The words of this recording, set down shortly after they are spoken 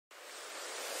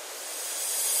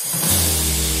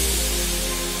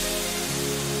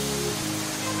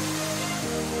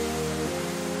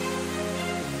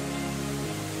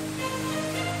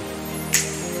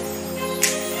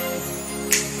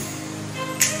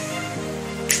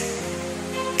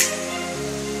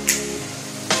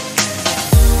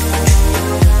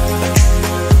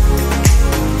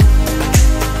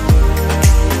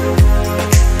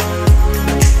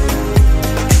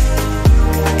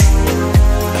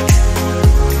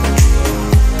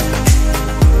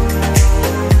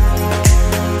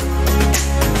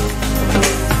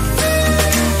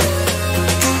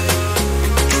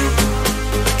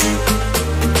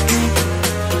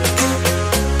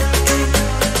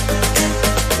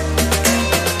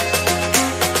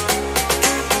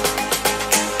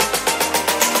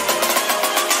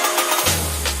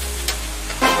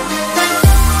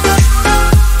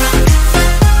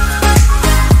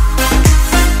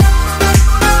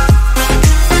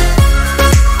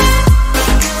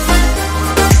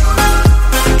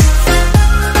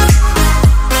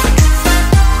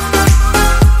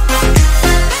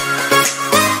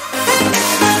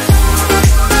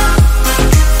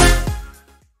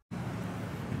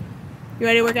You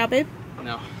ready to work out, babe?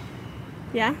 No.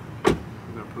 Yeah? I'm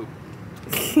gonna poop.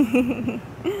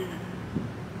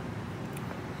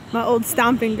 My old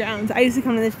stomping grounds. I used to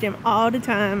come to this gym all the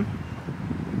time.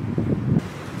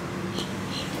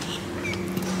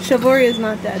 Chivalry is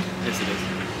not dead. Yes, it is.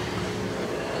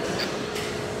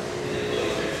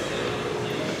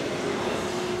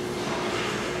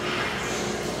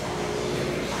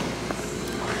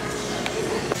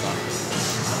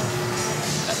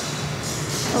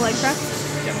 A leg press?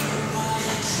 Yep.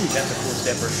 Ooh, that's a cool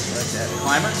stepper. I like that.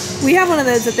 Climber? We have one of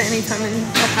those at the Anytime in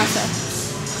El Paso.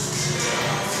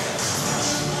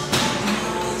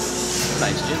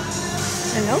 Nice gym.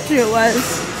 I know it was.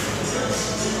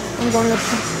 I'm going to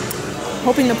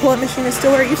hoping the pull-up machine is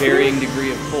still where it used to be. Varying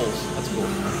degree of pulls. That's cool.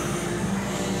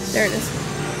 There it is.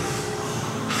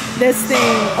 This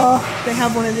thing, oh, they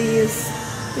have one of these.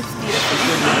 It's beautiful.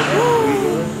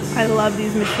 I love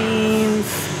these machines.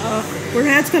 Oh, we're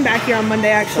gonna have to come back here on Monday,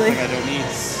 actually. Something I don't need.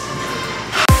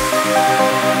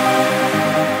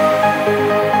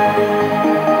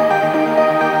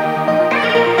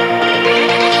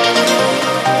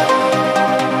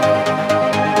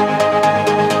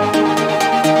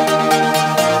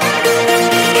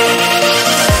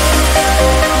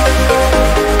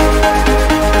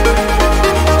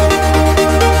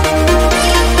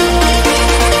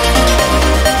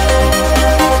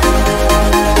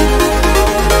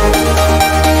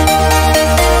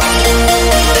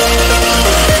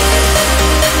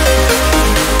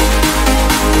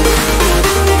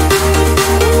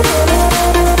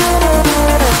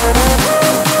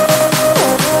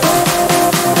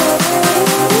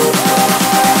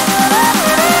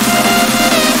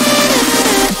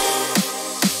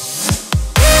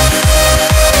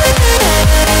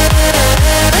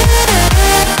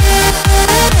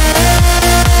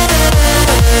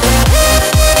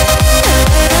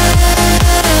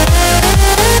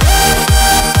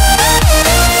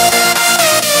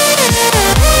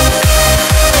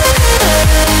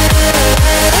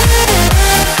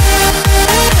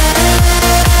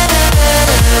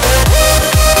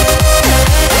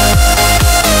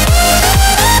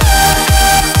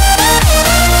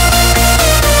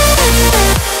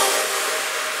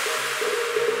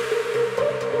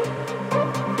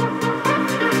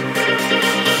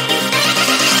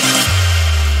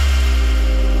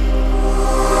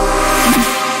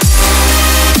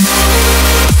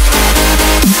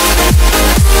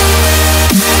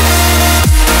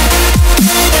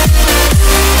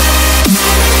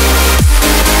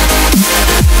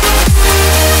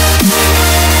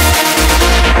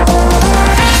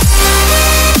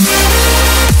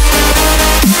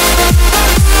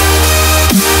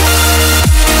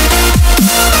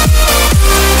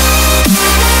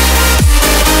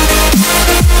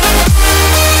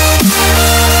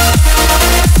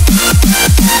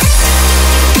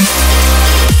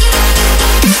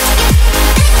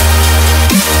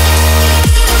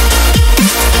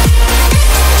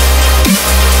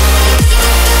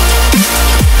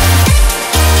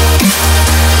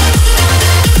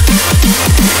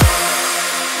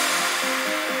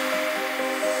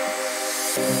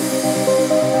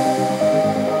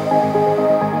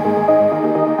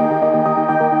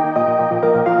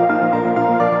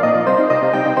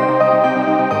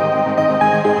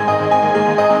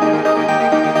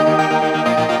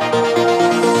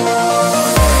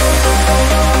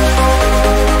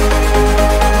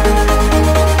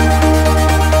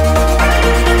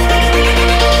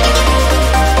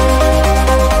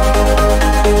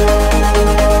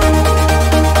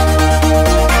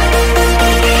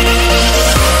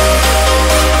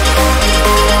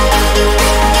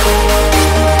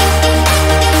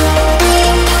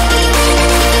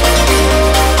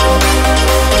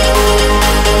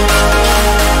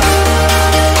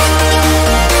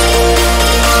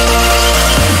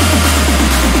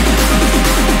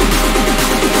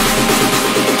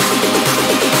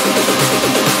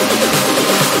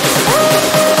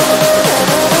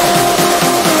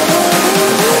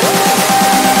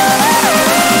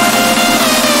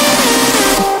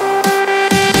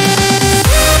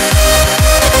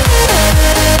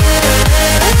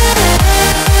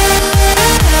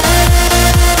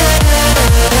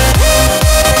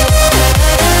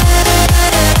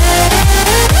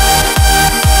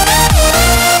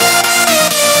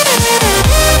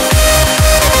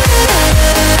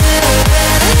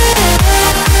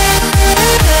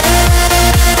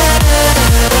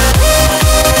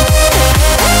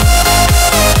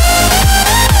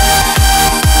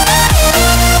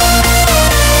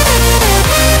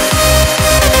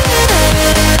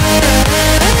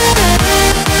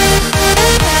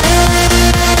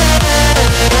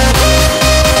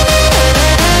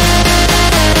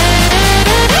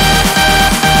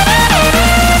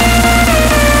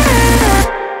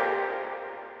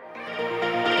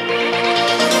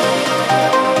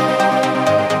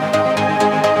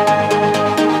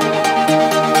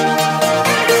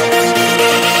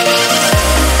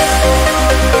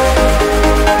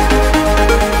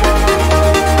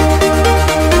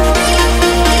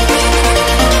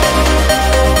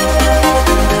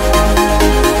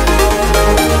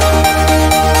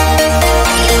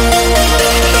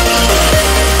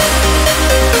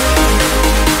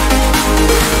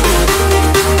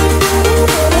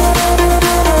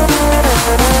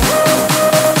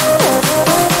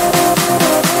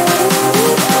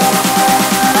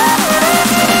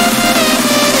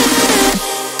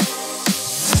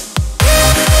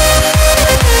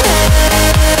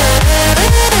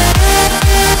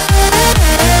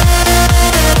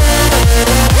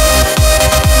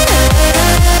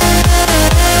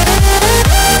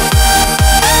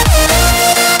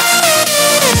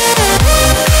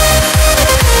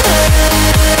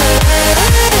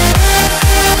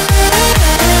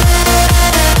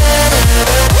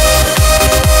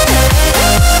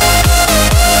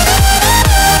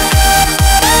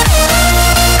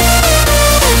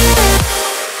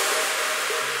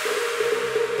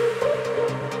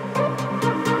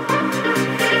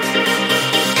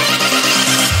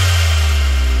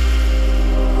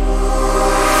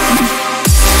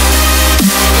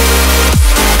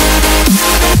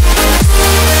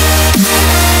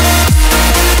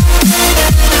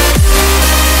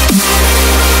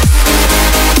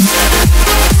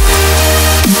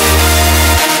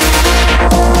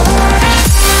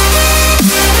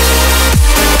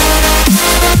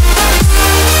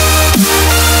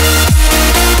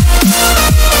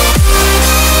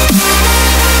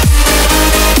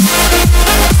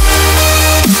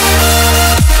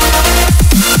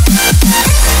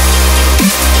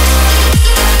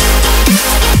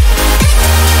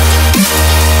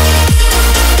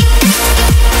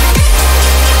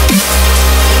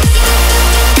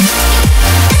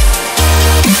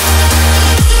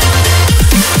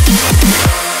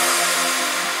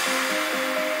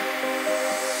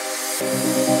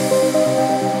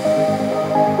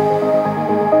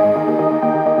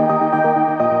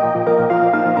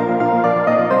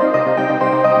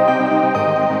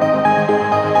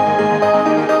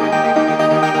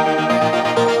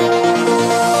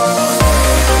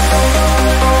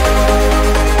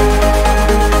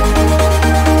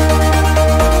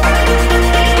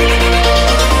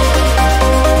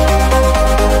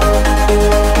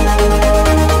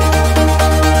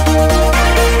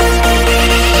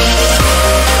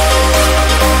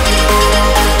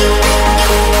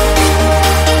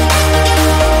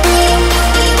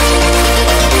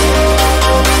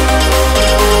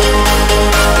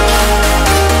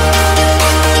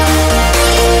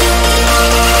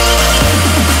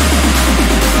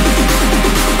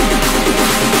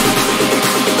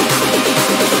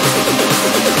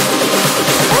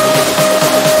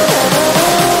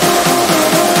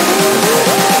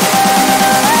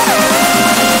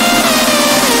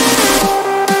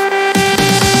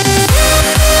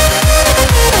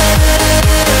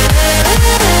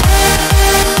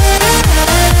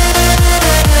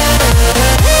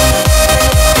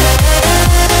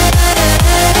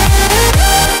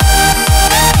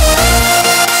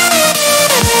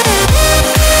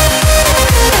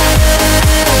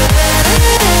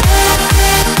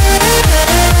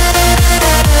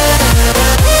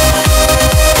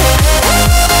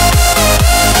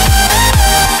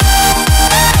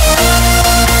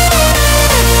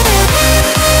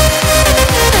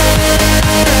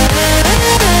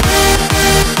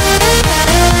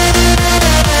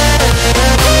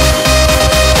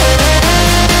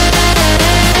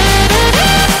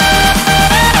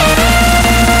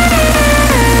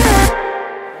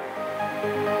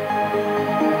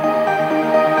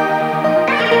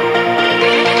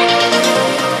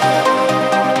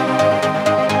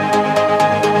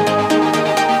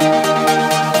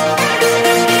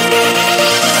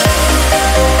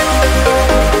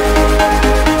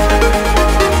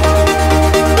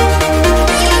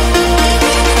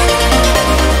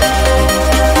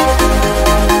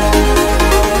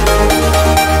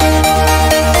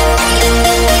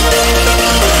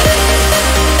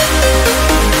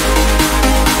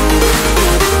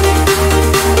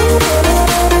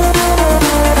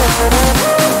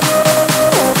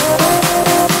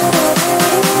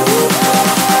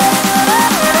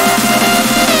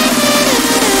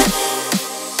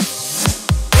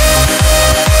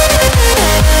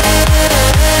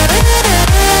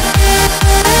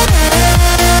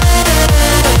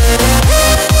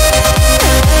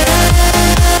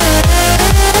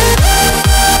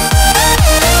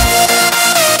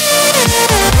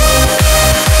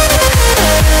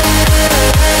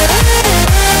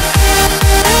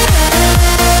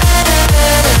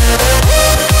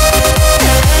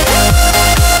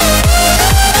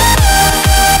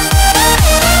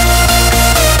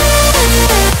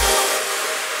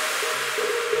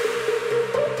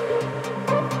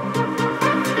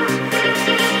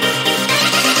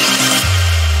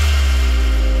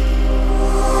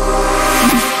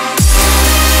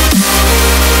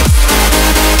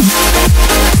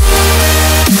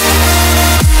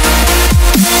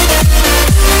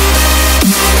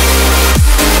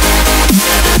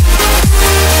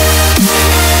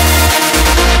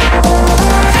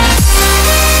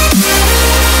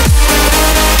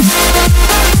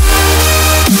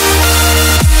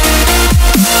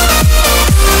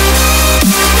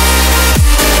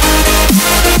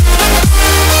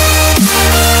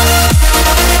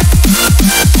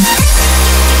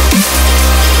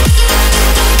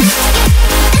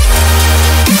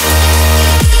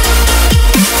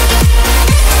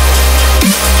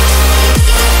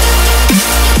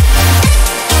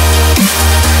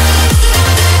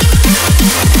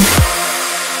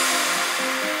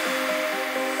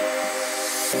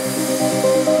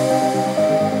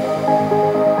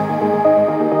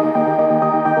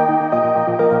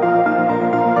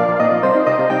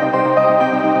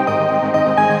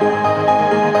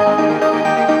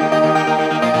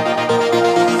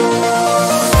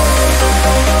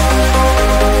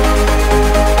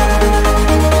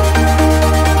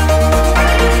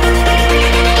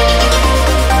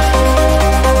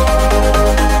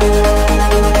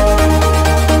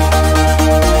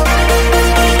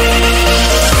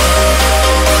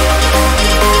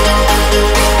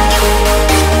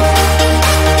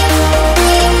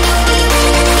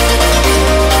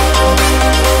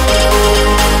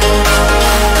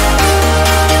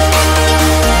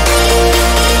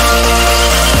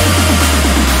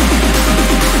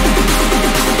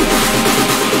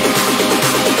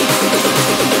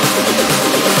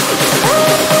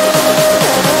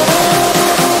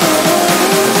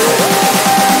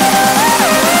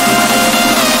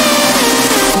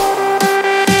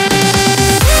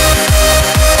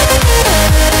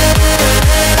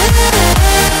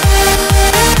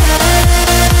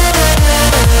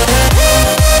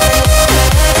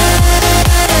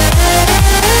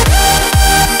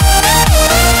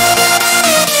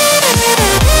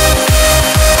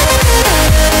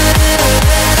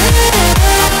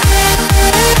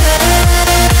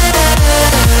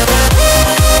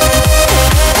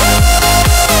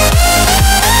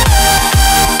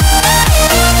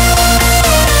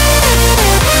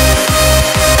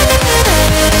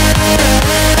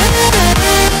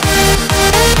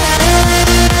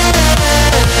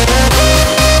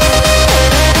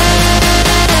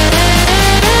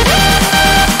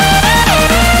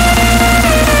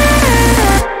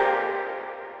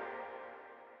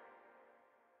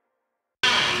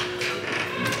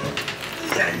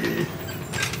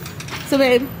 So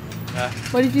babe,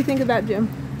 what did you think of that gym?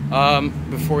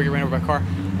 Before we get ran over by a car,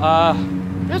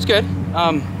 it was good.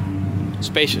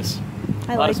 Spacious.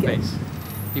 I a lot like of it. space.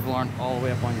 People aren't all the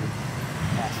way up on your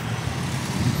ass.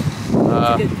 It's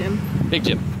a good gym. Big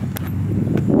gym.